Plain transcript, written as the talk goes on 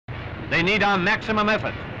They need our maximum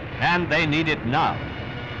effort, and they need it now.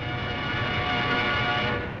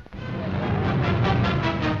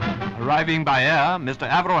 Arriving by air, Mr.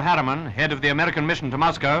 Averill Harriman, head of the American mission to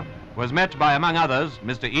Moscow, was met by, among others,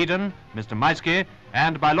 Mr. Eden, Mr. Maisky,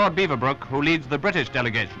 and by Lord Beaverbrook, who leads the British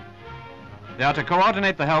delegation. They are to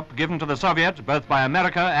coordinate the help given to the Soviet, both by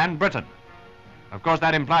America and Britain. Of course,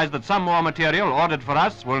 that implies that some more material ordered for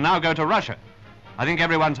us will now go to Russia. I think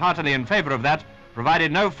everyone's heartily in favor of that,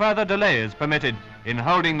 provided no further delay is permitted in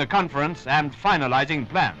holding the conference and finalizing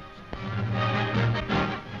plans.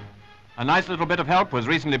 A nice little bit of help was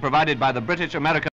recently provided by the British-American